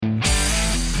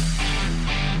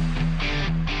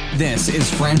This is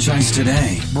Franchise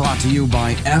Today, brought to you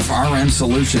by FRM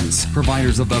Solutions,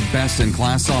 providers of the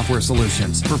best-in-class software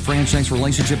solutions for franchise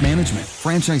relationship management.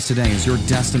 Franchise Today is your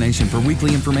destination for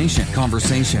weekly information,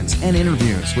 conversations, and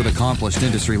interviews with accomplished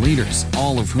industry leaders,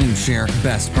 all of whom share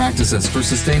best practices for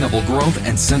sustainable growth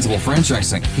and sensible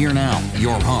franchising. Here now,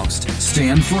 your host,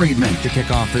 Stan Friedman, to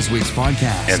kick off this week's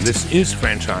podcast. And this is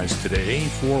Franchise Today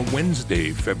for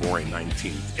Wednesday, February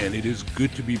 19th, and it is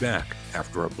good to be back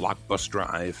after a blockbuster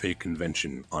IFA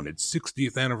convention on its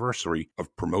 60th anniversary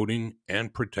of promoting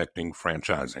and protecting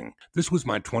franchising. This was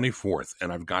my 24th,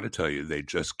 and I've got to tell you, they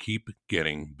just keep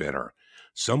getting better.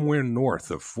 Somewhere north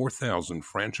of 4,000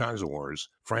 franchisors,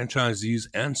 franchisees,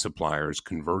 and suppliers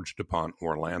converged upon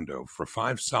Orlando for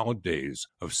 5 solid days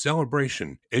of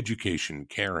celebration, education,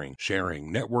 caring,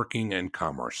 sharing, networking, and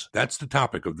commerce. That's the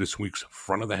topic of this week's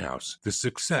Front of the House. The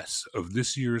success of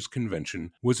this year's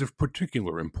convention was of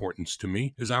particular importance to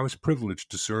me, as I was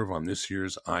privileged to serve on this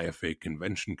year's IFA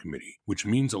Convention Committee, which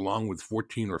means along with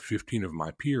 14 or 15 of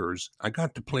my peers, I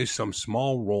got to play some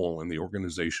small role in the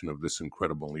organization of this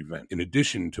incredible event. In addition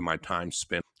to my time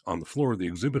spent on the floor of the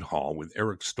exhibit hall with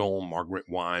Eric Stoll, Margaret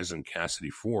Wise, and Cassidy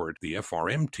Ford, the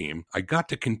FRM team, I got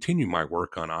to continue my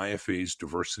work on IFA's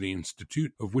Diversity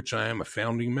Institute, of which I am a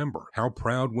founding member. How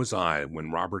proud was I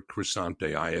when Robert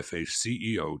Crisante, IFA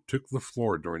CEO, took the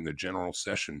floor during the general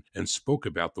session and spoke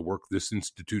about the work this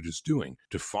institute is doing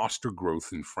to foster growth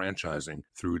in franchising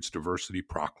through its diversity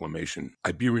proclamation.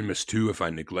 I'd be remiss, too, if I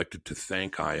neglected to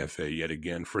thank IFA yet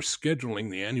again for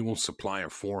scheduling the annual supplier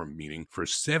forum meeting for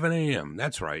 7 a.m.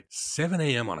 That's right. 7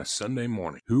 a.m. on a Sunday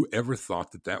morning. Who ever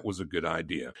thought that that was a good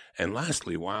idea? And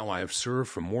lastly, while I have served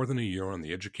for more than a year on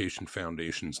the Education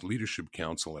Foundation's Leadership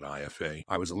Council at IFA,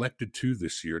 I was elected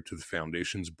this year to the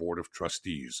Foundation's Board of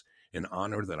Trustees, an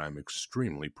honor that I'm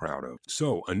extremely proud of.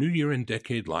 So, a new year and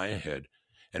decade lie ahead,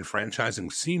 and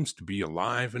franchising seems to be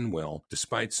alive and well,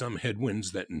 despite some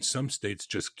headwinds that in some states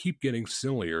just keep getting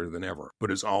sillier than ever.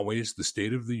 But as always, the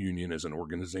State of the Union as an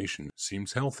organization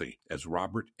seems healthy, as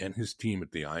Robert and his team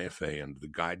at the IFA, under the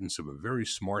guidance of a very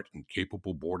smart and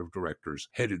capable board of directors,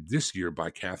 headed this year by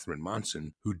Catherine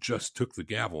Monson, who just took the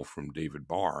gavel from David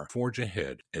Barr, forge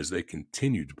ahead as they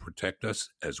continue to protect us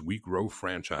as we grow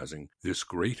franchising, this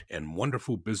great and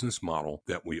wonderful business model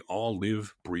that we all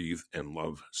live, breathe, and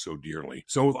love so dearly.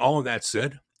 So with all of that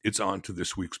said, it's on to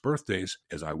this week's birthdays,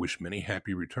 as I wish many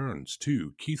happy returns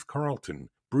to Keith Carlton,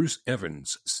 Bruce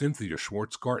Evans, Cynthia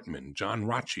Schwartz-Gartman, John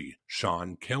Rachi,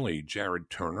 Sean Kelly, Jared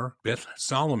Turner, Beth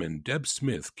Solomon, Deb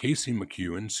Smith, Casey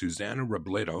McEwen, Susanna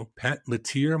Robledo, Pat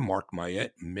Latier, Mark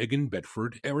Mayette, Megan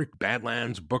Bedford, Eric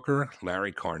Badlands Booker,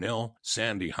 Larry Carnell,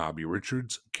 Sandy Hobby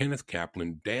Richards, Kenneth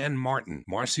Kaplan, Dan Martin,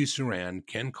 Marcy Saran,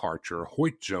 Ken Karcher,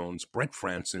 Hoyt Jones, Brett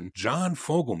Franson, John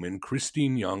Fogelman,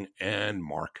 Christine Young, and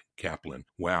Mark Kaplan.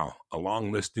 Wow, a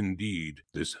long list indeed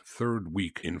this third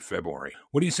week in February.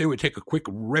 What do you say we take a quick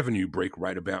revenue break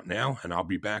right about now, and I'll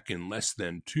be back in less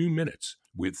than 2 minutes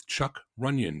with Chuck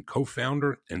Runyon,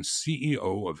 co-founder and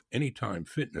CEO of Anytime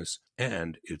Fitness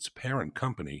and its parent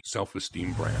company,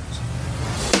 Self-Esteem Brands.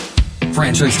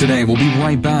 Franchise Today will be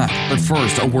right back, but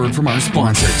first, a word from our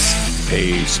sponsors.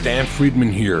 Hey, Stan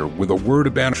Friedman here with a word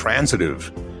about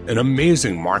Transitive, an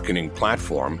amazing marketing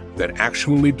platform that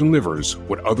actually delivers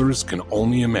what others can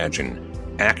only imagine: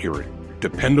 accurate,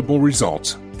 dependable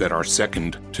results that are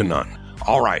second to none.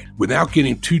 All right, without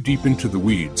getting too deep into the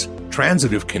weeds,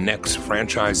 Transitive connects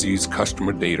franchisees'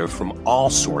 customer data from all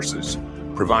sources,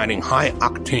 providing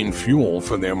high-octane fuel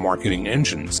for their marketing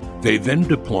engines. They then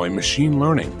deploy machine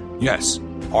learning, yes,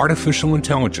 artificial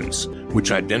intelligence,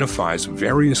 which identifies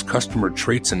various customer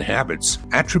traits and habits,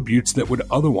 attributes that would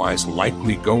otherwise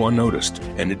likely go unnoticed,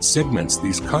 and it segments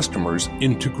these customers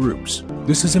into groups.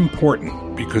 This is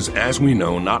important because, as we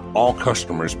know, not all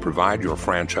customers provide your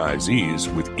franchisees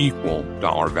with equal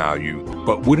dollar value.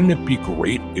 But wouldn't it be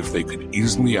great if they could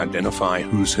easily identify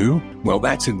who's who? Well,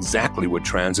 that's exactly what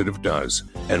Transitive does.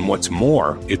 And what's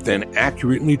more, it then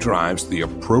accurately drives the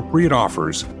appropriate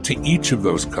offers to each of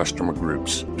those customer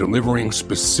groups, delivering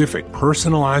specific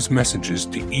personalized messages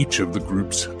to each of the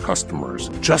group's customers.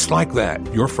 Just like that,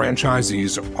 your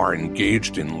franchisees are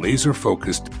engaged in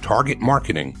laser-focused target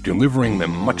marketing, delivering them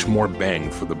much more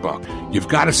bang for the buck. You've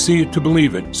got to see it to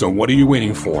believe it, so what are you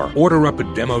waiting for? Order up a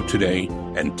demo today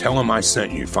and tell them I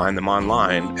sent you. Find them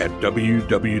online at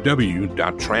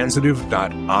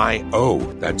www.transitive.io.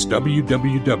 That's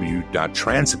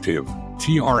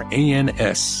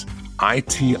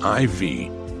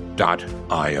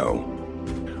www.transitive.io.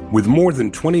 With more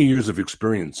than 20 years of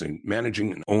experience in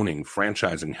managing and owning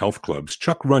franchising health clubs,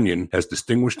 Chuck Runyon has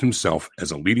distinguished himself as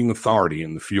a leading authority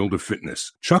in the field of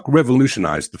fitness. Chuck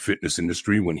revolutionized the fitness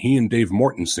industry when he and Dave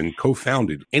Mortensen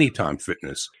co-founded Anytime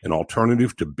Fitness, an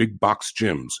alternative to big box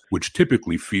gyms, which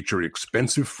typically feature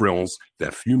expensive frills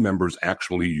that few members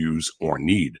actually use or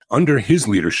need. Under his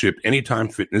leadership, Anytime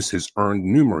Fitness has earned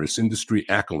numerous industry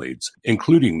accolades,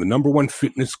 including the #1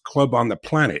 fitness club on the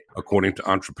planet, according to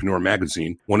Entrepreneur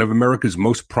Magazine, one of America's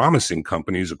most promising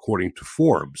companies according to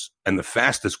Forbes, and the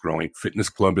fastest growing fitness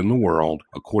club in the world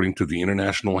according to the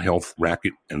International Health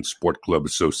Racquet and Sportsclub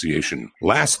Association.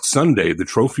 Last Sunday, the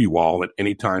trophy wall at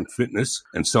Anytime Fitness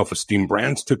and Self-Esteem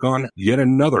Brands took on yet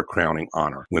another crowning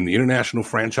honor when the International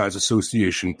Franchise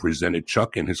Association presented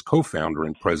Chuck and his co-founder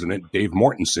and president, Dave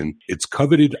Mortensen, its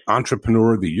coveted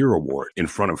Entrepreneur of the Year award in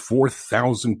front of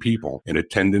 4,000 people in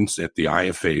attendance at the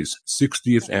IFA's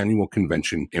 60th annual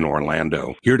convention in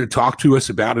Orlando. Here to talk to us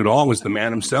about it all is the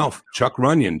man himself, Chuck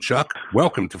Runyon. Chuck,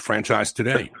 welcome to Franchise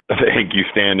Today. Thank you,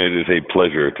 Stan. It is a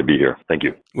pleasure to be here. Thank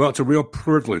you. Well, it's a real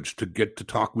privilege to get to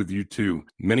talk with you, too.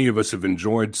 Many of us have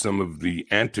enjoyed some of the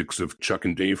antics of Chuck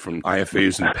and Dave from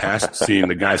IFAs in the past, seeing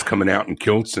the guys coming out in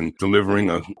kilts and delivering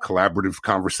a collaborative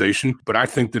conversation. But I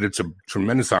think that it's a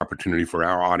tremendous opportunity for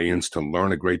our audience to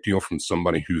learn a great deal from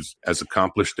somebody who's as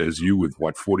accomplished as you with,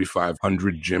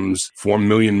 4,500 gyms, 4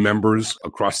 million members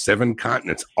across 7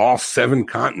 continents, all 7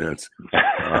 continents.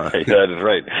 That is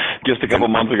right. Just a couple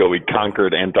months ago, we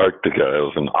conquered Antarctica. It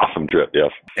was an awesome trip,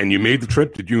 yes. And you made the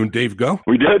trip. Did you and Dave go?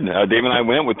 We did. Dave and I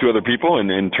went with 2 other people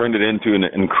and turned it into an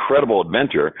incredible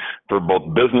adventure for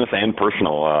both business and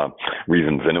personal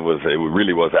reasons. And it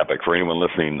really was epic. For anyone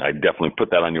listening, I definitely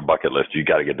put that on your bucket list. You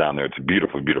got to get down there. It's a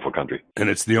beautiful, beautiful country. And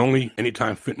it's the only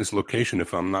Anytime Fitness location,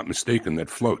 if I'm not mistaken, that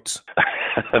floats.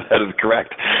 That is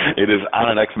correct. It is on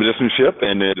an expedition ship,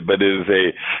 but it is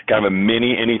a kind of a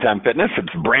mini Anytime Fitness.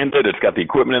 It's branded. It's got the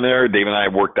equipment in there. Dave and I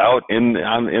worked out in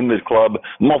this club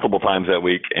multiple times that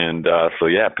week, and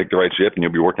pick the right ship, and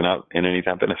you'll be working out in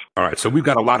Anytime Fitness. All right, so we've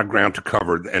got a lot of ground to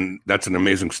cover, and that's an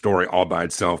amazing story all by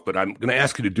itself. But I'm going to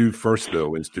ask you to do first,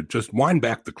 though, is to just wind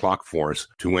back the clock for us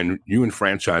to when you and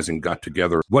franchising got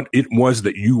together. What it was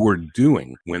that you were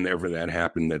doing whenever that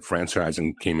happened, that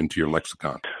franchising came into your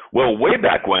lexicon. Well, way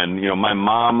back when, my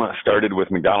mom started with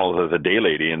McDonald's as a day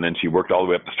lady, and then she worked all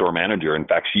the way up to store manager. In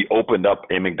fact, she opened up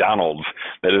a McDonald's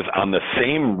that is on the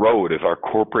same road as our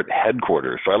corporate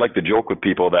headquarters. So I like to joke with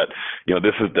people that,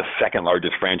 this is the second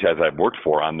largest franchise I've worked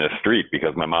for on this street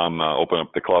because my mom opened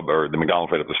up the club or the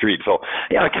McDonald's right up the street. So,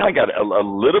 I kind of got a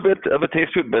little bit of a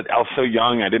taste to it, but I was so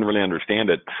young, I didn't really understand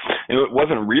it. And it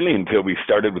wasn't really until we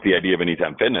started with the idea of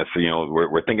Anytime Fitness. So,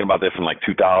 we're thinking about this in like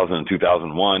 2000 and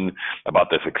 2001, about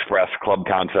this express club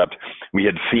concept. We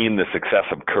had seen the success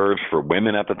of Curves for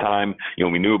women at the time.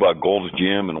 We knew about Gold's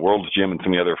Gym and World's Gym and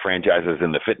some of the other franchises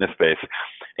in the fitness space.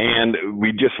 And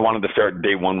we just wanted to start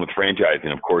day one with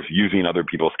franchising, of course, using other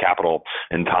people's capital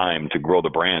and time to grow the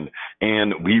brand.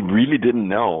 And we really didn't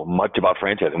know much about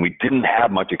franchising. We didn't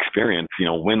have much experience,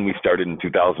 when we started in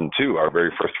 2002, our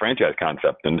very first franchise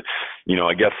concept. And,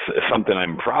 I guess something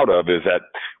I'm proud of is that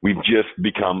we've just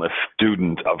become a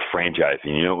student of franchising,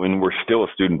 and we're still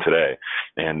a student today.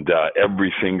 And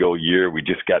every single year, we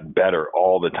just got better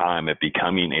all the time at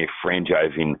becoming a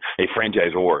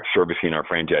franchisor servicing our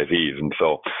franchisees. And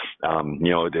so,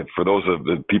 for those of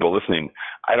the people listening,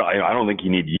 I don't think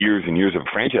you need years and years of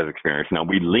franchise experience. Now,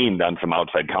 we leaned on some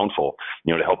outside counsel,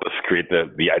 to help us create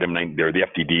the item 9 or the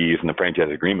FDDs and the franchise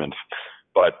agreements.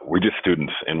 But we're just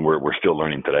students, and we're still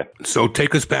learning today. So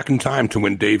take us back in time to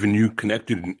when Dave and you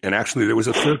connected, and actually there was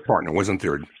a third partner, wasn't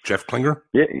there? Jeff Klinger?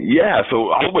 Yeah.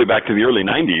 So all the way back to the early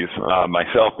 90s,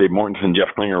 myself, Dave Mortensen,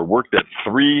 Jeff Klinger worked at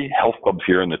 3 health clubs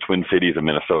here in the Twin Cities of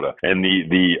Minnesota. And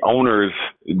the owners,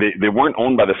 they weren't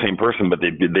owned by the same person, but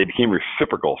they became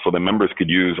reciprocal, so the members could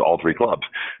use all 3 clubs.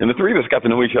 And the 3 of us got to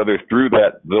know each other through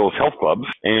those health clubs.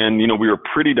 And, we were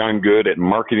pretty darn good at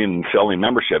marketing and selling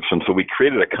memberships. And so we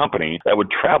created a company that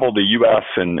would travel to U.S.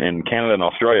 and Canada and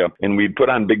Australia, and we'd put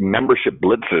on big membership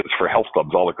blitzes for health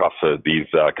clubs all across these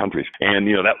countries. And,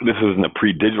 this was in the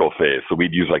pre-digital phase. So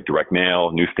we'd use like direct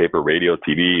mail, newspaper, radio,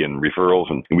 TV, and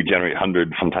referrals, and we generate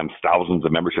hundreds, sometimes thousands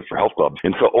of memberships for health clubs.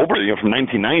 And so over, from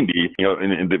 1990,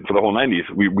 for the whole 90s,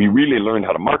 we really learned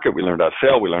how to market. We learned how to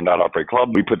sell. We learned how to operate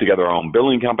clubs. We put together our own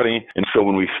billing company. And so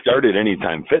when we started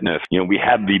Anytime Fitness, we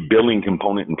had the billing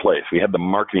component in place. We had the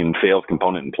marketing and sales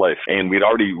component in place. And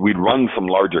we'd run some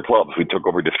larger clubs. We took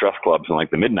over distress clubs in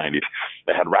like the mid-90s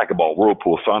that had racquetball,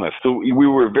 whirlpool, saunas. So we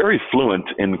were very fluent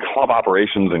in club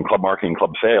operations and club marketing,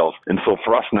 club sales. And so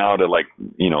for us now to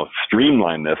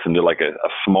streamline this into like a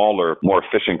smaller, more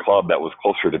efficient club that was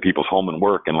closer to people's home and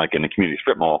work and like in the community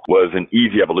strip mall was an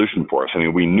easy evolution for us. I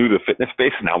mean, we knew the fitness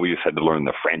space. Now we just had to learn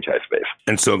the franchise space.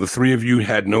 And so the three of you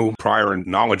had no prior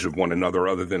knowledge of one another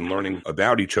other than learning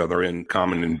about each other in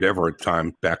common endeavor at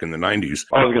time back in the 90s.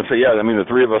 I was going to say, yeah, I mean, the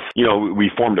three of us,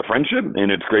 we formed a friendship,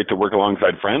 and it's great to work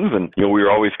alongside friends. And, we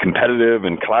were always competitive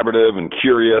and collaborative and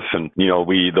curious. And,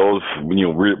 we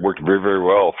worked very, very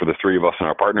well for the three of us in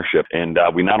our partnership. And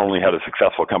we not only had a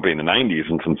successful company in the 90s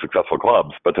and some successful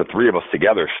clubs, but the three of us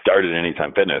together started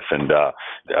Anytime Fitness. And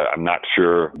I'm not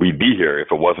sure we'd be here if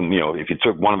it wasn't, if you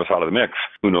took one of us out of the mix,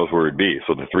 who knows where we'd be.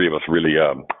 So the three of us really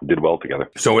did well together.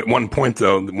 So at one point,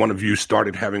 though, one of you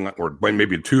started having, or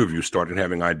maybe two of you started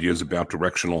having ideas about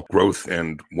directional growth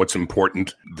and what's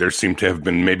important. There seemed to have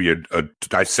been maybe a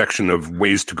dissection of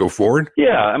ways to go forward.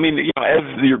 Yeah. I mean, as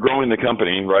you're growing the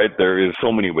company, right, there is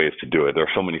so many ways to do it. There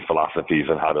are so many philosophies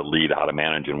on how to lead, how to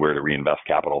manage, and where to reinvest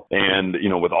capital. And,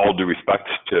 with all due respect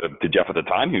to Jeff at the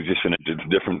time, he was just in a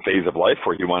different phase of life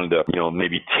where he wanted to,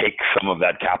 maybe take some of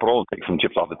that capital and take some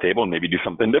chips off the table and maybe do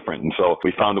something different. And so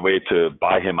we found a way to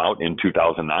buy him out in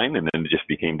 2009, and then it just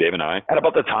became Dave and I. At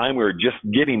about the time, we were just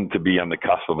getting to be on the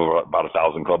cusp of about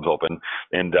 1,000 clubs open,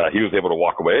 and he was able to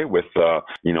walk away with,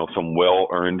 some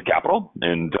well-earned capital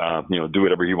and, do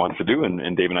whatever he wants to do.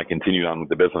 And Dave and I continued on with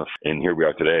the business, and here we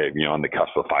are today, on the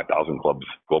cusp of 5,000 clubs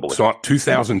globally. So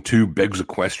 2002 begs a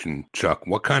question, Chuck.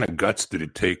 What kind of guts did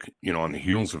it take, on the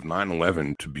heels of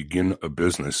 9/11 to begin a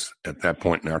business at that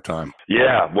point in our time?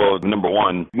 Yeah, well, number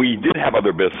one, we did have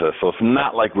other business, so it's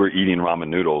not like we're eating ramen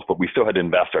noodles, but we still had to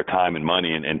invest our time and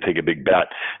money and take a big bet.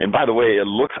 And by the way, it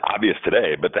looks obvious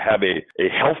today, but to have a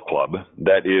health club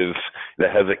that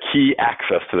has a key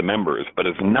access to the members, but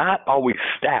is not always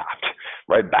staffed.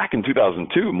 Right back in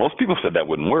 2002, most people said that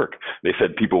wouldn't work. They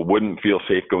said people wouldn't feel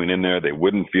safe going in there. They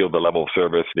wouldn't feel the level of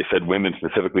service. They said women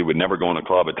specifically would never go in a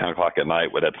club at 10 o'clock at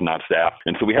night where that's not staffed.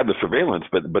 And so we had the surveillance,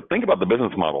 but think about the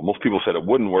business model. Most people said it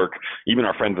wouldn't work. Even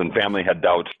our friends and family had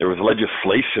doubts. There was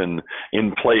legislation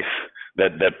in place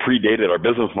that predated our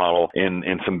business model in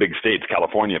some big states,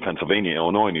 California, Pennsylvania,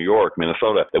 Illinois, New York,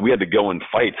 Minnesota, that we had to go and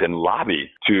fight and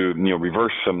lobby to,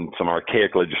 reverse some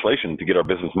archaic legislation to get our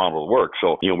business model to work.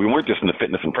 So, we weren't just in the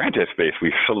fitness and franchise space.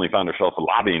 We suddenly found ourselves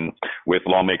lobbying with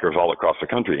lawmakers all across the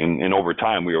country. And over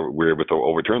time, we were able to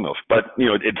overturn those. But,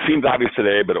 it seems obvious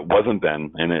today, but it wasn't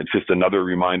then. And it's just another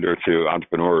reminder to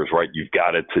entrepreneurs, right? You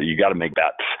got to make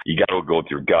bets. You got to go with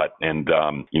your gut. And,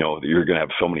 you're going to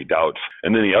have so many doubts.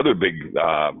 And then the other big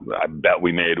bet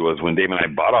we made was when Dave and I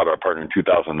bought out our partner in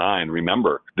 2009.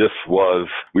 Remember,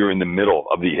 we were in the middle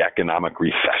of the economic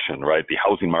recession, right? The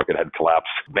housing market had collapsed.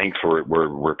 Banks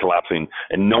were collapsing,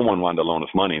 and no one wanted to loan us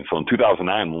money. And so in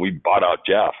 2009, when we bought out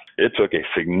Jeff, it took a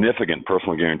significant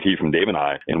personal guarantee from Dave and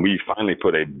I, and we finally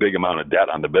put a big amount of debt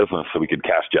on the business so we could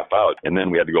cash Jeff out. And then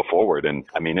we had to go forward. And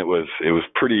I mean, it was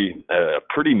pretty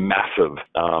massive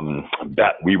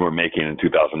bet we were making in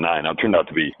 2009. Now, it turned out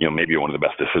to be, maybe one of the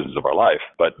best decisions of our life.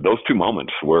 But those two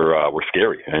moments were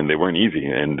scary, and they weren't easy.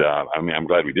 And I'm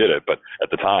glad we did it, but at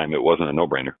the time, it wasn't a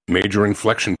no-brainer. Major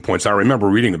inflection points. I remember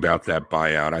reading about that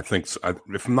buyout. I think,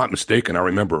 if I'm not mistaken, I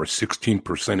remember a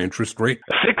 16% interest rate.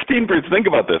 16%. Think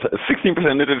about this: a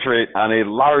 16% interest rate on a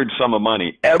large sum of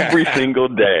money every single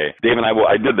day. Dave and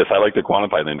I did this. I like to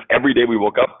quantify things. Every day we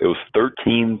woke up, it was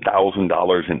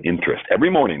 $13,000 in interest every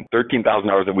morning.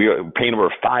 $13,000 that we were paying over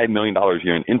 $5 million a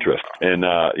year in interest. And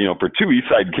for two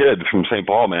Eastside kids from St.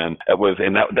 Paul, man,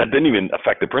 that didn't even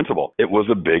affect the principal. It was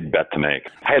a big bet to make.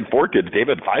 I had 4 kids. Dave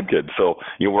had 5 kids. So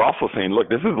we're also saying, look,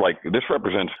 this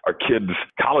represents our kids'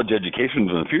 college educations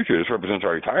in the future. This represents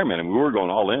our retirement, and we were going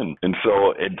all in. And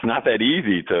so it's not that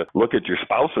easy to look at your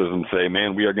spouses and say,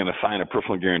 man, we are going to sign a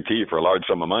personal guarantee for a large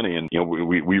sum of money, and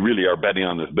we really are betting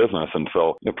on this business. And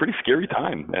so pretty scary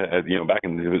time, back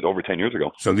it was over 10 years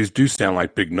ago. So these do sound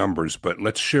like big numbers, but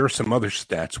let's share some other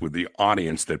stats with the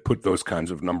audience that put those kinds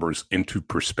of numbers into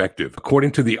perspective.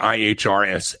 According to the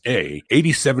IHRSA,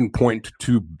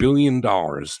 $87.2 billion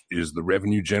is the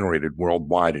revenue generated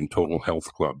worldwide in total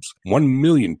health clubs. 1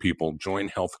 million people join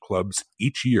health clubs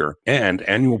each year, and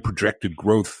annual projected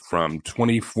growth from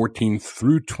 20 2014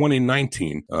 through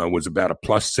 2019 was about a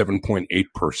plus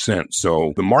 7.8%.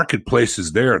 So the marketplace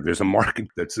is there. There's a market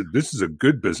this is a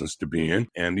good business to be in.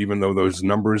 And even though those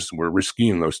numbers were risky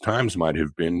and those times might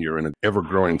have been, you're in an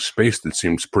ever-growing space that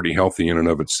seems pretty healthy in and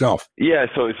of itself. Yeah,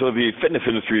 so the fitness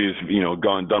industry has,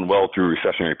 done well through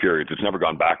recessionary periods. It's never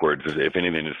gone backwards. If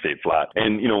anything, it's stayed flat.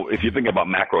 And, if you think about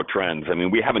macro trends, I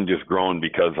mean, we haven't just grown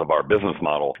because of our business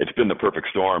model. It's been the perfect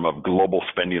storm of global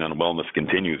spending on wellness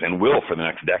continues and will for the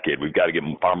next decade. We've got to get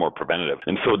far more preventative.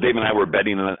 And so Dave and I were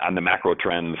betting on the macro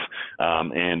trends,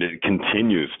 and it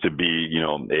continues to be,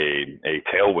 a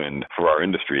tailwind for our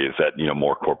industry is that,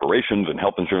 more corporations and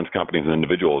health insurance companies and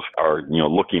individuals are,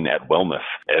 looking at wellness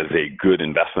as a good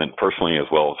investment personally as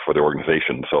well as for their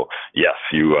organization. So yes,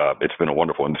 it's been a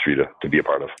wonderful industry to be a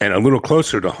part of. And a little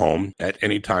closer to home at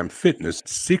Anytime Fitness,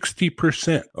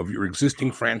 60% of your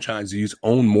existing franchisees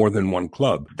own more than one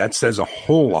club. That says a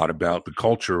whole lot about the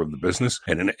culture of the business.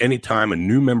 And at any time a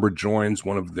new member joins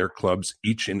one of their clubs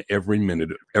each and every minute,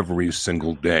 every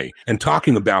single day. And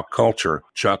talking about culture,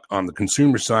 Chuck, on the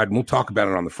consumer side, and we'll talk about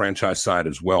it on the franchise side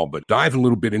as well, but dive a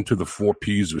little bit into the 4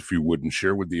 Ps, if you would, and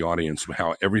share with the audience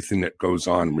how everything that goes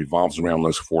on revolves around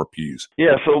those 4 Ps.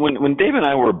 Yeah, so when Dave and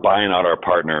I were buying out our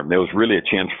partner, there was really a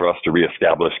chance for us to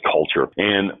reestablish culture.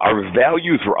 And our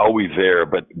values were always there,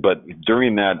 but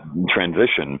during that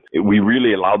transition, we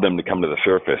really allowed them to come to the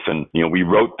surface. And, we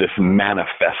wrote this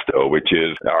manifesto, which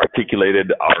is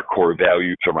articulated our core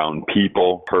values around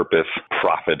people, purpose,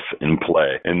 profits, and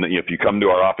play. And if you come to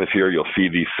our office here, you'll see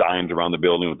these signs around the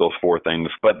building with those 4 things.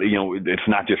 But, it's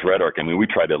not just rhetoric. I mean, we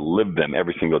try to live them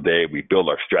every single day. We build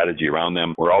our strategy around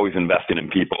them. We're always investing in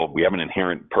people. We have an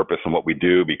inherent purpose in what we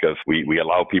do because we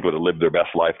allow people to live their best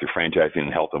life through franchising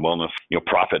and health and wellness.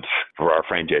 Profits for our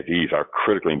franchisees are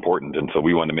critically important. And so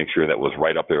we wanted to make sure that was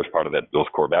right up there as part of those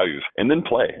core values. And then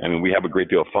play. I mean, we have a great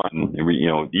deal of fun.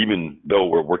 Even though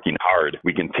we're working hard,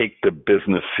 we can take the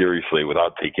business seriously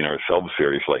without taking ourselves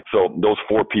seriously. So those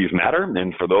 4 Ps matter.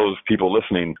 And for those people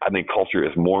listening, I think culture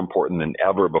is more important than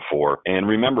ever before. And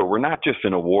remember, we're not just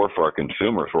in a war for our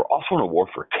consumers. We're also in a war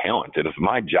for talent. It is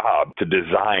my job to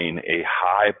design a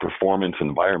high performance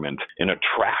environment and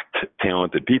attract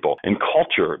talented people. And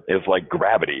culture is like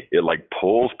gravity. It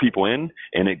pulls people in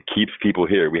and it keeps people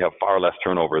here. We have far less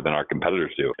turnover than our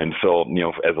competitors do. And so,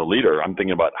 as a leader, I'm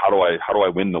thinking about how do I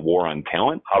win the war on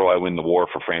talent? How do I win the war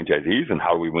for franchisees? And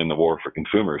how do we win the war for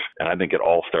consumers? And I think it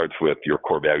all starts with your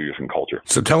core values and culture.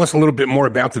 So tell us a little bit more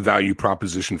about the value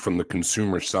proposition from the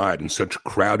consumer side in such a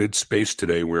crowded space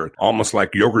today where almost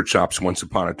like yogurt shops once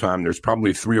upon a time, there's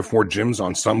probably 3 or 4 gyms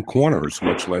on some corners,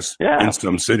 much less in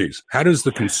some cities. How does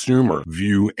the consumer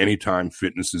view Anytime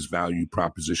Fitness's value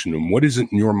proposition, and what is it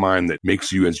in your mind that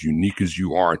makes you as unique as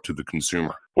you are to the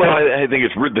consumer? Well, I think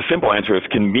the simple answer is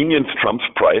convenience trumps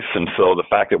price. And so the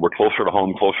fact that we're closer to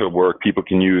home, closer to work, people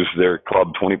can use their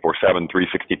club 24/7,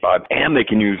 365, and they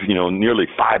can use, nearly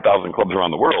 5,000 clubs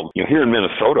around the world. Here in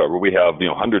Minnesota, where we have,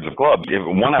 hundreds of clubs,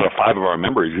 1 out of 5 of our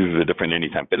members uses a different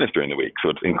Anytime Fitness during the week. So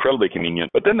it's incredibly convenient.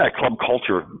 But then that club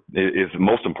culture is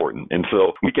most important. And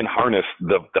so we can harness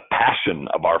the passion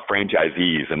of our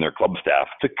franchisees and their club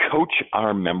staff to coach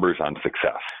our members on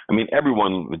success. I mean,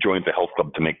 everyone joins a health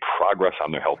club to make progress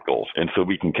on their health goals. And so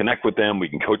we can connect with them, we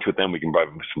can coach with them, we can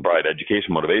provide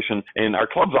education, motivation. And our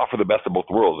clubs offer the best of both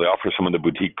worlds. They offer some of the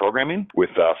boutique programming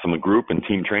with some group and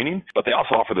team training, but they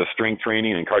also offer the strength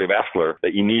training and cardiovascular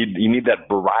that you need. You need that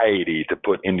variety to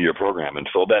put into your program. And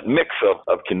so that mix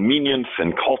of convenience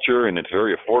and culture, and it's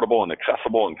very affordable and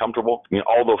accessible and comfortable. I mean,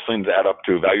 all those things add up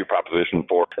to a value proposition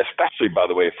for, especially, by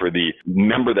the way, for the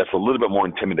member that's a little bit more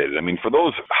intimidated. I mean, for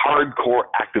those hardcore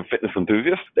active fitness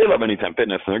enthusiasts, they love Anytime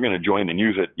Fitness and they're going to join and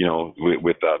use it,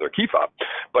 with their key fob.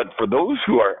 But for those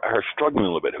who are struggling a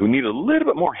little bit, who need a little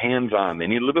bit more hands-on, they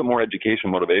need a little bit more education,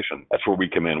 motivation, that's where we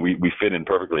come in. We fit in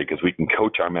perfectly because we can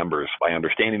coach our members by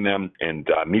understanding them and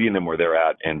meeting them where they're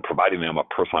at and providing them a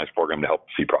personalized program to help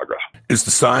see progress. Is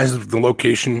the size of the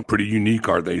location pretty unique?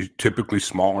 Are they typically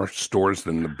smaller stores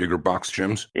than the bigger box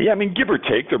gyms? Yeah, I mean, give or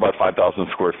take, they're about 5,000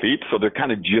 square feet, so they're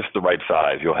kind of just the right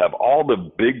size. You'll have all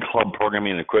the big club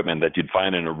programming and equipment that you'd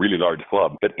find in a really large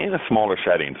club, but in a smaller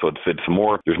setting. So it's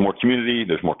more, there's more community,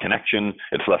 there's more connection,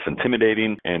 it's less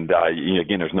intimidating, and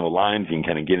again, there's no lines. You can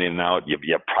kind of get in and out. You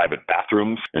have private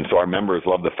bathrooms, and so our members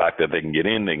love the fact that they can get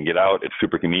in, they can get out. It's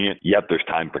super convenient, yet there's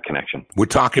time for connection. We're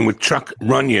talking with Chuck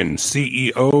Runyon,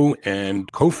 CEO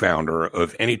and co-founder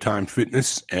of Anytime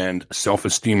Fitness and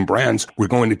Self-Esteem Brands. We're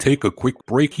going to take a quick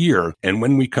break here, and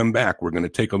when we come back, we're going to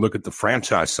take a look at the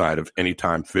franchise side of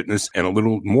Anytime Fitness and a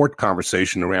little more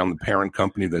conversation around the parent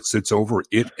company that sits over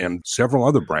it and several several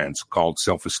other brands called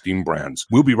self-esteem brands.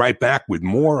 We'll be right back with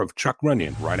more of Chuck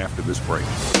Runyon right after this break.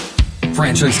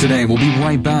 Franchise Today will be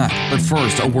right back, but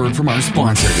first, a word from our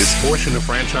sponsors. This portion of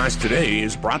Franchise Today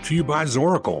is brought to you by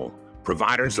Zoracle,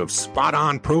 providers of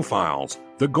spot-on profiles,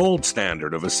 the gold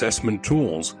standard of assessment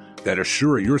tools that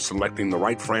assure you're selecting the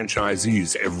right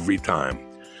franchisees every time.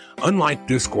 Unlike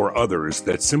DISC or others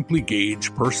that simply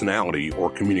gauge personality or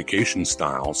communication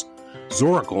styles,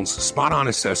 Zoracle's spot-on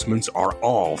assessments are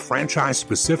all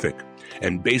franchise-specific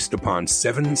and based upon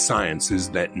 7 sciences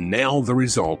that nail the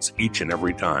results each and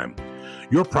every time.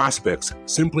 Your prospects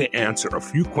simply answer a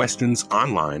few questions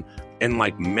online, and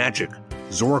like magic,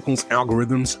 Zoracle's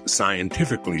algorithms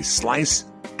scientifically slice,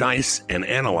 dice, and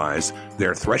analyze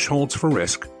their thresholds for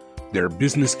risk, their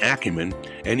business acumen,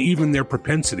 and even their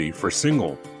propensity for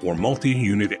single or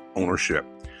multi-unit ownership.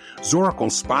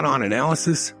 Zoracle's spot-on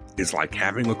analysis is like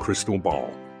having a crystal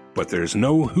ball, but there's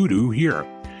no hoodoo here.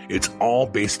 It's all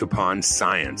based upon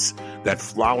science that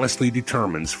flawlessly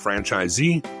determines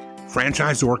franchisee,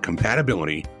 franchisor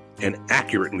compatibility, and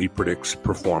accurately predicts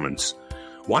performance.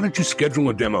 Why don't you schedule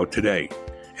a demo today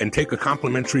and take a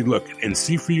complimentary look and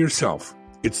see for yourself?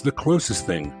 It's the closest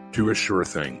thing to a sure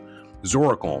thing.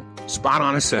 Zoracle,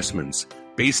 spot-on assessments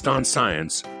based on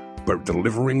science, but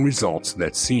delivering results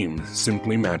that seem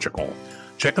simply magical.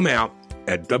 Check them out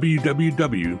at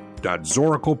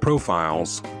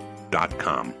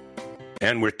www.zoracleprofiles.com.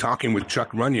 And we're talking with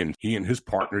Chuck Runyon. He and his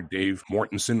partner, Dave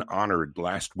Mortensen, honored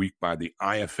last week by the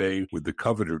IFA with the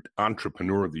coveted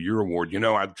Entrepreneur of the Year award. You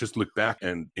know, I just looked back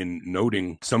and in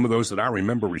noting some of those that I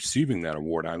remember receiving that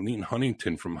award, Eileen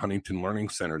Huntington from Huntington Learning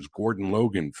Centers, Gordon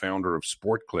Logan, founder of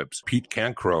Sport Clips, Pete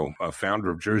Cancro, founder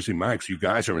of Jersey Mike's. You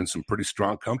guys are in some pretty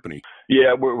strong company.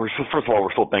 Yeah, first of all,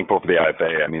 we're so thankful for the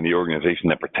IFA. I mean, the organization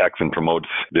that protects and promotes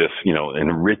this,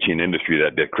 enriching industry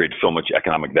that creates so much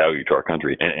economic value to our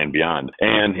country and beyond.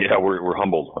 And yeah, we're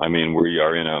humbled. I mean, we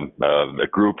are in a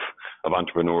group of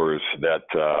entrepreneurs that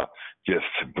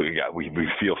we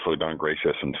feel so darn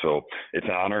gracious, and so it's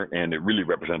an honor, and it really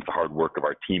represents the hard work of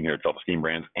our team here at Self-Esteem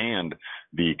Brands and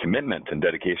the commitment and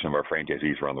dedication of our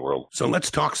franchisees around the world. So let's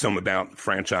talk some about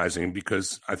franchising,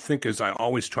 because I think, as I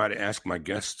always try to ask my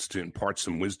guests to impart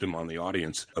some wisdom on the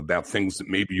audience about things that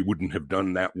maybe you wouldn't have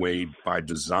done that way by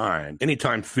design.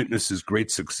 Anytime Fitness's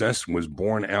great success was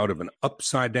born out of an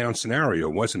upside down scenario,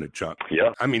 wasn't it, Chuck?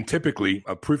 Yeah. I mean, typically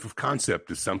a proof of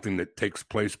concept is something that takes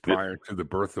place prior to the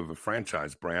birth of a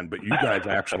franchise brand, but you guys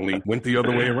actually went the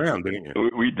other way around, didn't you?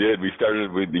 We did. We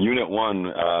started with the unit 1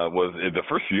 was the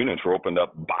first few units were opened up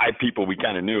by people we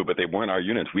kind of knew, but they weren't our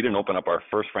units. We didn't open up our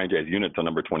first franchise unit till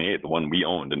number 28, the one we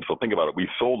owned. And so think about it. We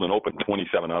sold and opened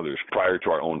 27 others prior to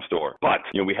our own store. But,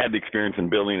 we had the experience in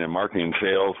building and marketing and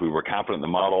sales. We were confident in the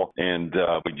model, and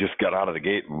we just got out of the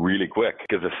gate really quick,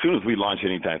 because as soon as we launched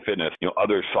Anytime Fitness,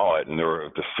 others saw it, and there were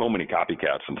just so many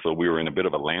copycats. And so we were in a bit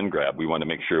of a land grab. We wanted to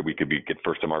make sure we could get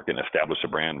first to market and establish a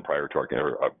brand prior to our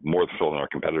more so than our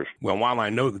competitors. Well, while I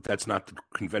know that that's not the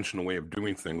conventional way of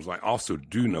doing things, I also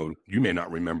do know, you may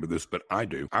not remember this, but I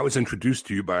do. I was introduced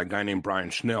to you by a guy named Brian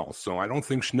Schnell, so I don't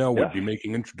think Schnell would be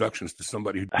making introductions to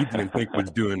somebody who you didn't think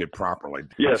was doing it properly.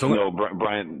 Yes, so,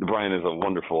 Brian is a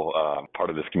wonderful part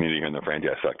of this community here in the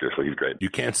franchise sector, so he's great. You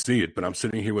can't see it, but I'm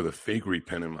sitting here with a Fagery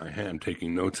pen in my hand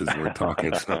taking notes as we're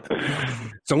talking.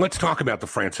 So let's talk about the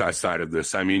franchise side of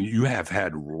this. I mean, you have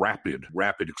had rapid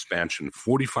expansion,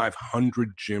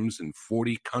 4,500 gyms in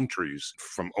 40 countries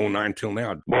from 2009 till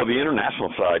now. Well, the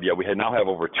international side, we now have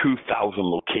over 2,000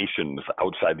 locations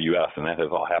outside the U.S., and that has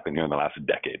all happened here in the last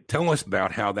decade. Tell us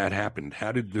about how that happened.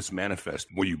 How did this manifest?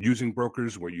 Were you using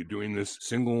brokers? Were you doing this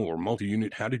single or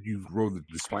multi-unit? How did you grow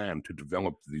this plan to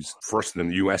develop these first in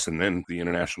the U.S. and then the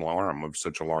international arm of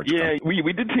such a large company?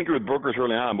 We did tinker with brokers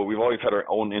early on, but we've always had our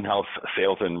own in-house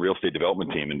sales and real estate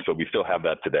development team, and so we still have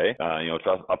that today. It's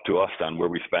up to us on where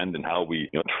we spend and how we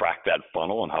track that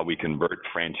funnel and how we convert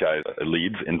franchise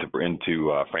leads into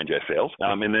franchise sales.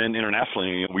 And then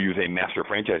internationally, we use a master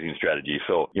franchising strategy.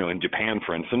 So, in Japan,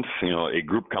 for instance, a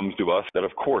group comes to us that,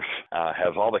 of course,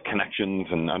 has all the connections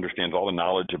and understands all the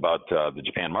knowledge about the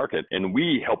Japan market, and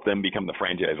we help them become the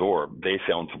franchisor. They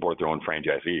sell and support their own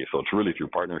franchisees. So it's really through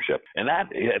partnership. And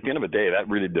that, at the end of the day, that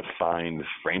really defines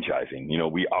franchising.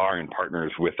 We are in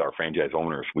partners with our franchise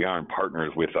owners. We are in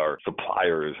partners with with our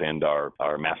suppliers and our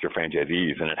master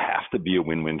franchisees, and it has to be a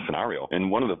win-win scenario.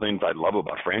 And one of the things I love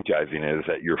about franchising is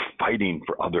that you're fighting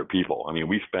for other people. I mean,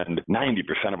 we spend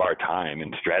 90% of our time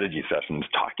in strategy sessions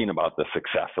talking about the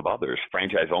success of others,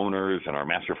 franchise owners and our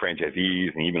master franchisees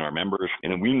and even our members.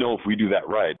 And we know if we do that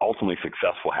right, ultimately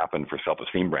success will happen for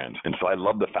self-esteem brands. And so I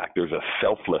love the fact there's a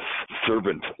selfless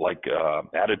servant-like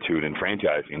attitude in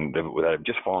franchising that I've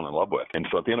just fallen in love with. And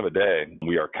so at the end of the day,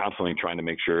 we are constantly trying to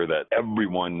make sure that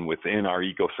everyone within our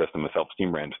ecosystem of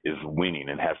self-esteem brands is winning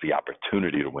and has the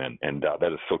opportunity to win. And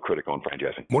that is so critical in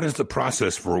franchising. What is the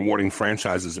process for awarding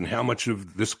franchises, and how much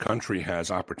of this country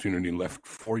has opportunity left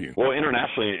for you? Well,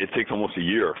 internationally, it takes almost a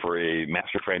year for a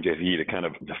master franchisee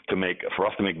for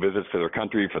us to make visits to their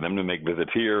country, for them to make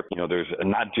visits here. You know, there's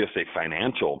not just a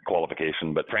financial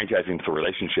qualification, but franchising's a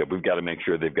relationship. We've got to make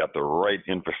sure they've got the right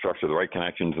infrastructure, the right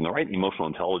connections, and the right emotional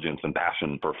intelligence and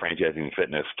passion for franchising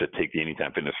fitness to take the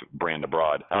Anytime Fitness brand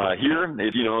abroad. Here,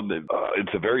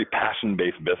 it's a very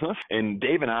passion-based business, and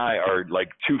Dave and I are like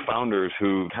two founders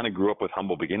who kind of grew up with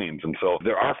humble beginnings, and so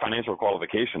there are financial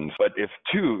qualifications. But if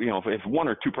one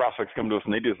or two prospects come to us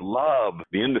and they just love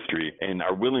the industry and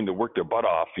are willing to work their butt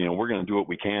off, we're going to do what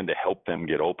we can to help them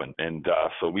get open. And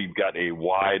so we've got a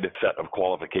wide set of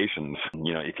qualifications.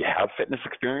 If you have fitness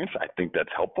experience, I think that's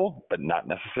helpful, but not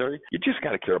necessary. You just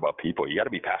got to care about people. You got to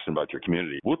be passionate about your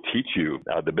community. We'll teach you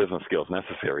the business skills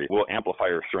necessary. We'll amplify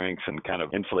your strengths and kind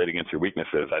of insulate against your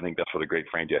weaknesses. I think that's what a great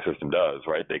franchise system does,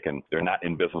 right? They're not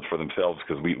in business for themselves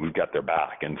because we've got their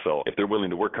back. And so if they're willing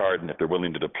to work hard and if they're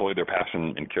willing to deploy their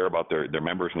passion and care about their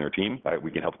members and their team,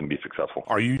 we can help them be successful.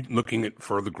 Are you looking at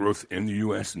further growth in the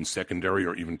U.S. in secondary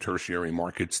or even tertiary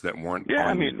markets that weren't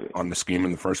on the scheme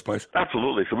in the first place?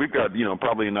 Absolutely. So we've got,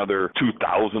 probably another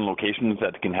 2,000 locations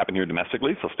that can happen here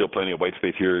domestically. So still plenty of white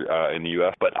space here in the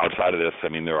U.S. But outside of this,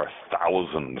 there are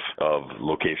thousands of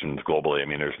locations globally.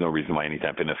 There's no reason why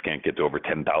Anytime Fitness can't get to over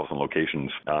 10,000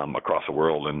 locations across the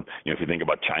world. And, if you think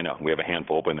about China, we have a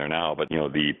handful open there now, but,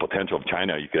 the potential of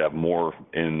China, you could have more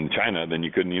in China than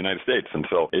you could in the United States. And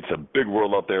so it's a big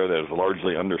world out there that is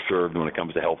largely underserved when it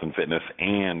comes to health and fitness,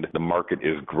 and the market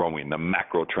is growing. The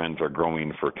macro trends are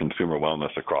growing for consumer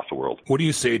wellness across the world. What do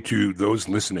you say to those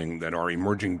listening that are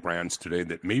emerging brands today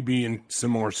that may be in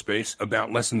similar space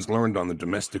about lessons learned on the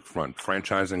domestic front,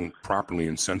 franchising properly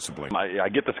and sensibly? I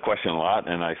get this question a lot,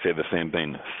 and I say the same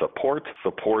thing. Support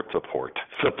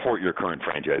your current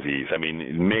franchisees.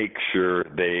 Make sure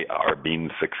they are being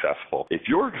successful. If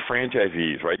your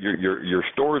franchisees, right, your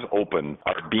stores open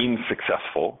are being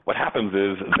successful, what happens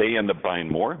is they end up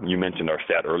buying more. You mentioned our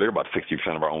stat earlier, about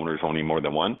 60% of our owners owning more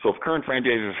than one. So if current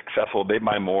franchisees are successful, they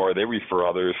buy more, they refer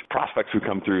others. Prospects who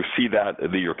come through see that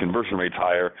your conversion rate's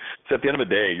higher. So at the end of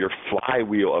the day, your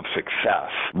flywheel of success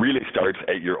really starts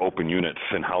at your open units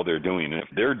and how they're doing. And if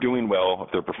they're doing well,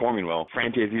 if they're performing well,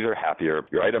 franchisees are happier,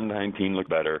 your item 19 look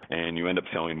better, and you end up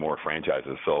selling more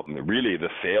franchises. So really the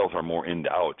sales are more in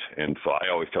to out. And so I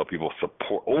always tell people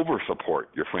over-support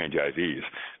your franchisees.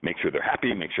 Make sure they're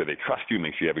happy, make sure they trust you,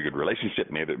 make sure you have a good relationship,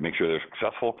 make sure they're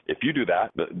successful. If you do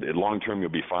that, long-term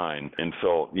you'll be fine. And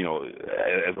so,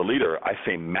 as a leader, I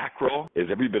say macro is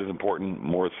every bit as important,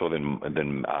 more so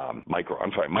than micro.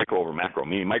 I'm sorry, micro over macro.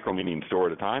 Micro meaning store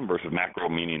at a time versus macro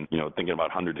meaning, thinking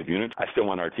about hundreds of units. I still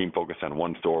want our team focused on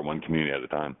one store, one community at a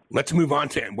time. Let's move on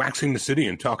to Waxing the City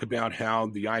and talk about how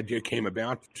the idea came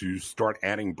about to start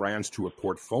adding brands to a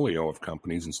portfolio of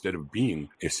companies instead of being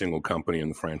a single company in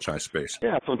the franchise space.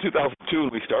 Yeah, so in 2002 when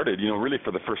we started, really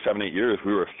for the first 7-8 years,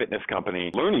 we were a fitness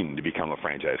company learning to become a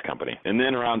franchise company. And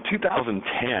then around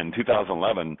 2010,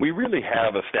 2011, we really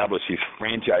have established these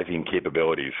franchising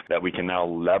capabilities that we can now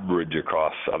leverage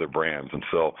across other brands. And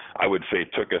so I would say it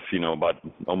took us, about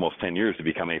almost 10 years to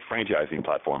become a franchising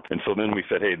platform. And so then we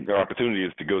said, hey, our opportunity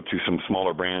is to go to some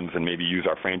smaller brands and maybe use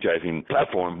our franchising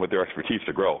platform with their expertise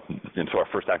to grow. And so our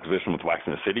first acquisition was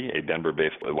Waxing the City, a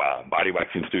Denver-based body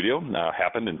waxing studio,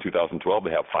 happened in 2012.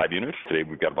 They have 5 units. Today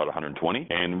we've got about 120.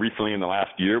 And recently in the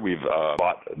last year, we've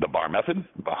bought the Bar Method,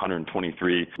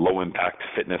 123 low-impact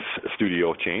fitness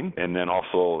studio chain, and then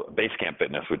also Base Camp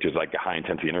Fitness, which is like a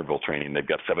high-intensity interval training. They've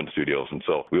got 7 studios. And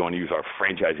so we want to use our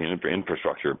franchising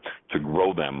infrastructure to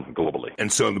grow them globally.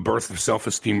 And so the birth of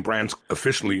Self-Esteem Brands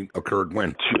officially occurred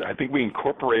when? I think we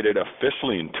incorporated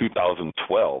officially in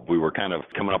 2012. We were kind of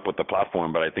coming up with the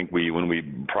platform, but I think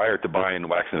prior to buying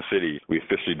Waxing the City, we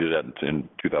officially did that in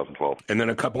 2012. And then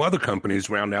a couple other companies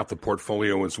round out the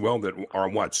portfolio as well that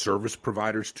are service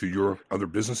providers to your other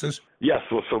businesses? Yes.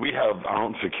 So we have our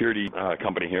own security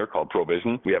company here called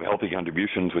Provision. We have Healthy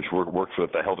Contributions, which works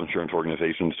with the health insurance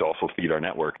organizations to also feed our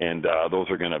network. And those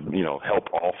are going to, help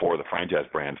all 4 of the franchise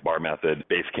brands, Bar Method,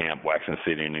 Base Camp, Waxing the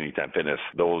City and Anytime Fitness,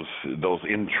 those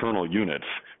internal units,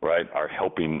 right, are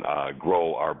helping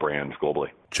grow our brands globally.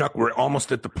 Chuck, we're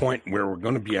almost at the point where we're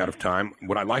going to be out of time.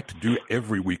 What I like to do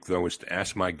every week, though, is to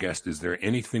ask my guest, is there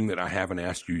anything that I haven't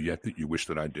asked you yet that you wish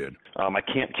that I did? I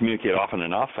can't communicate often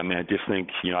enough. I mean, I just think,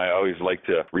 I always like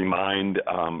to remind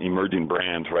emerging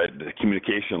brands, right, the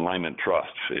communication, alignment, trust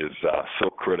is so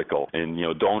critical. And,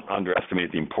 don't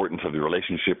underestimate the importance of the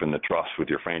relationship and the trust with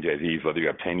your franchisees, whether you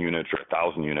have 10 units or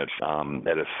 1,000 units.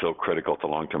 That is so critical to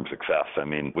long-term success. I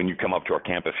mean, when you come up to our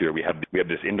campus here, we have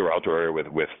this indoor-outdoor area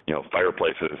with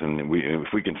fireplaces. And if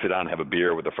we can sit down and have a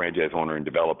beer with a franchise owner and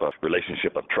develop a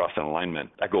relationship of trust and alignment,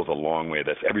 that goes a long way.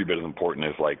 That's every bit as important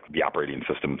as like the operating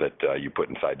system that you put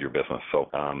inside your business. So,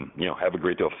 have a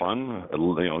great deal of fun,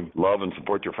 love and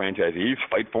support your franchisees,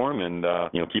 fight for them,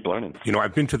 and, keep learning.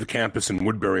 I've been to the campus in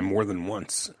Woodbury more than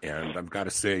once, and I've got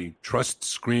to say, trust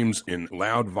screams in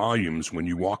loud volumes when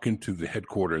you walk into the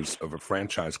headquarters of a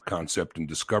franchise concept and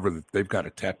discover that they've got a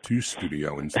tattoo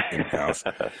studio in-house.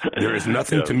 There is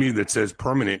nothing to me that says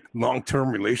permanent, long-term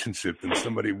relationship than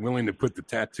somebody willing to put the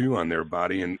tattoo on their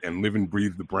body and live and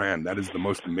breathe the brand. That is the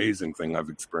most amazing thing I've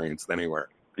experienced anywhere.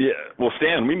 Yeah, well,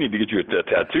 Stan, we need to get you a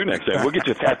tattoo next time. We'll get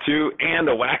you a tattoo and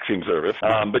a waxing service.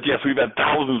 But yes, we've had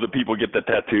thousands of people get the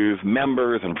tattoos,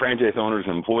 members and franchise owners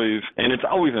and employees, and it's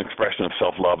always an expression of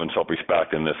self-love and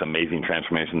self-respect in this amazing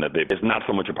transformation that it's not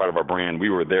so much a part of our brand. We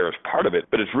were there as part of it,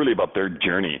 but it's really about their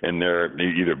journey and their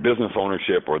either business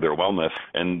ownership or their wellness,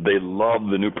 and they love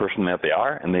the new person that they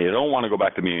are, and they don't want to go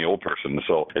back to being the old person.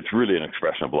 So it's really an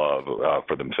expression of love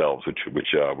for themselves, which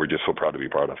we're just so proud to be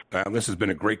part of. This has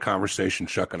been a great conversation,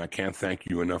 Chuck, and I can't thank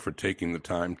you enough for taking the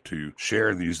time to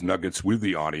share these nuggets with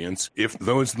the audience. If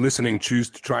those listening choose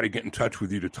to try to get in touch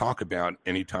with you to talk about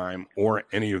Anytime or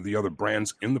any of the other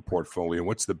brands in the portfolio,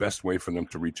 what's the best way for them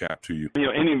to reach out to you?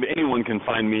 Anyone can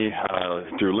find me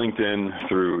through LinkedIn,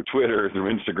 through Twitter,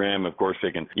 through Instagram. Of course,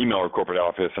 they can email our corporate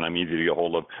office, and I'm easy to get a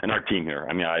hold of. And our team here,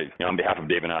 on behalf of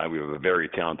Dave and I, we have a very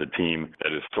talented team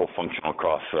that is so functional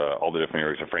across all the different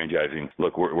areas of franchising.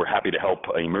 Look, we're happy to help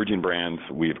emerging brands.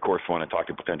 We, of course, want to talk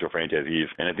to potential franchisees,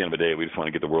 and at the end of the day, we just want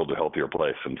to get the world to a healthier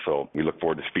place. And so we look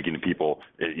forward to speaking to people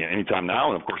anytime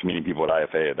now, and of course meeting people at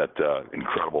IFA at that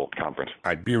incredible conference.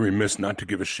 I'd be remiss not to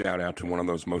give a shout out to one of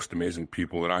those most amazing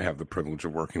people that I have the privilege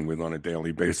of working with on a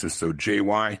daily basis. So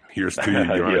JY, here's to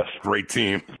you. You're yes. on a great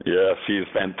team. Yes, he is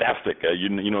fantastic. You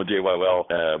know JY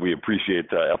well. We appreciate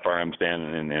FRM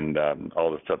Stan and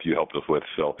all the stuff you helped us with.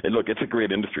 So look, it's a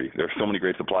great industry. There's so many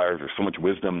great suppliers. There's so much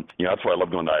wisdom. That's why I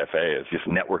love going to IFA, is just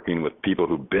networking with people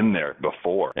who've been there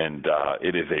before, and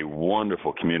it is a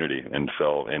wonderful community,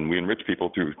 and we enrich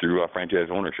people through franchise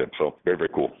ownership. So very, very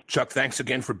cool. Chuck, thanks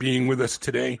again for being with us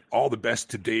today. All the best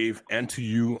to Dave and to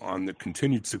you on the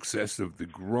continued success of the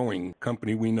growing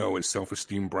company we know as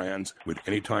Self-Esteem Brands, with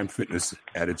Anytime Fitness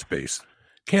at its base.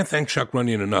 Can't thank Chuck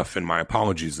Runyon enough, and my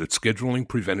apologies that scheduling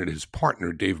prevented his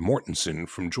partner, Dave Mortensen,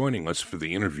 from joining us for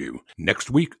the interview. Next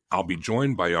week, I'll be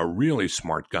joined by a really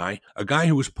smart guy, a guy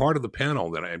who was part of the panel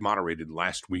that I moderated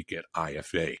last week at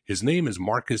IFA. His name is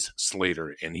Marcus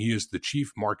Slater, and he is the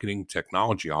Chief Marketing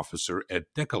Technology Officer at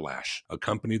Decalash, a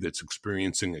company that's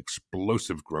experiencing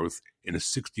explosive growth in a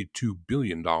 $62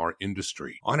 billion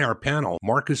industry. On our panel,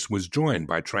 Marcus was joined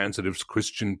by Transitive's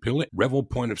Christian Pillett, Revel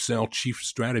Point of Sale Chief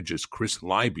Strategist Chris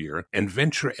Leibier, and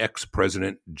Venture X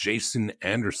President Jason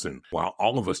Anderson, while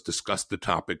all of us discussed the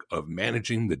topic of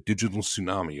managing the digital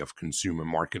tsunami of consumer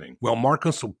marketing. Well,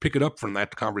 Marcus will pick it up from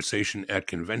that conversation at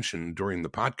convention during the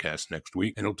podcast next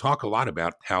week, and he'll talk a lot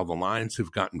about how the lines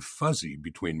have gotten fuzzy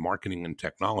between marketing and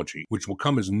technology, which will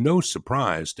come as no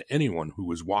surprise to anyone who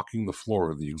was walking the floor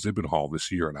of the exhibit hall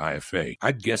this year at IFA.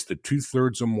 I'd guess that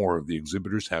 2/3 or more of the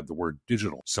exhibitors had the word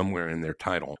digital somewhere in their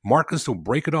title. Marcus will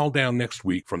break it all down next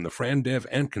week from the FranDev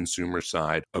and consumer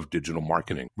side of digital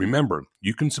marketing. Remember,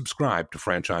 you can subscribe to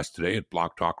Franchise Today at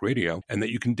Blog Talk Radio, and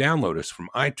that you can download us from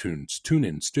iTunes,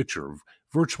 TuneIn, Stitcher,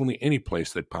 virtually any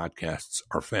place that podcasts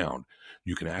are found.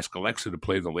 You can ask Alexa to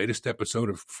play the latest episode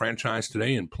of Franchise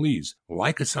Today, and please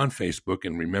like us on Facebook,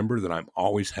 and remember that I'm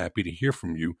always happy to hear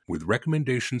from you with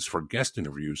recommendations for guest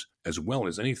interviews, as well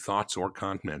as any thoughts or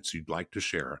comments you'd like to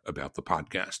share about the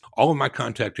podcast. All of my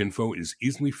contact info is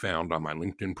easily found on my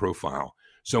LinkedIn profile.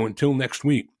 So until next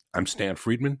week, I'm Stan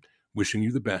Friedman, wishing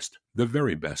you the best, the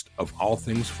very best of all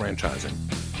things franchising.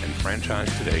 And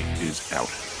Franchise Today is out.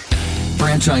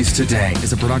 Franchise Today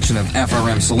is a production of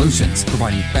FRM Solutions,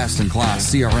 providing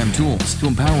best-in-class CRM tools to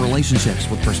empower relationships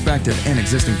with prospective and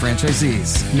existing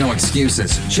franchisees. No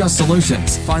excuses, just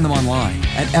solutions. Find them online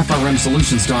at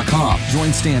frmsolutions.com.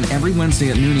 Join Stan every Wednesday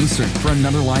at noon Eastern for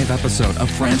another live episode of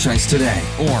Franchise Today.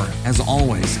 Or, as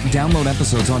always, download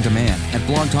episodes on demand at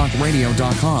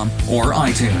blogtalkradio.com or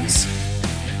iTunes.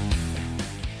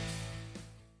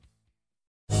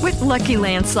 With Lucky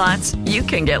Land Slots, you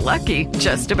can get lucky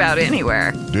just about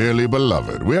anywhere. Dearly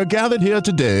beloved, we are gathered here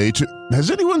today to...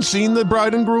 Has anyone seen the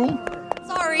bride and groom?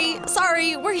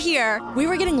 Sorry, we're here. We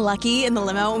were getting lucky in the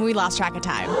limo and we lost track of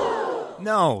time.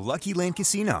 No, Lucky Land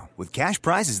Casino, with cash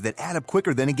prizes that add up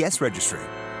quicker than a guest registry.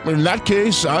 In that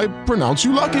case, I pronounce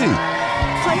you lucky.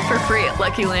 Play for free at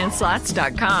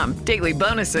LuckyLandSlots.com. Daily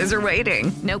bonuses are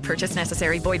waiting. No purchase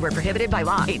necessary. Void where prohibited by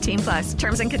law. 18+.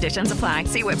 Terms and conditions apply.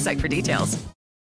 See website for details.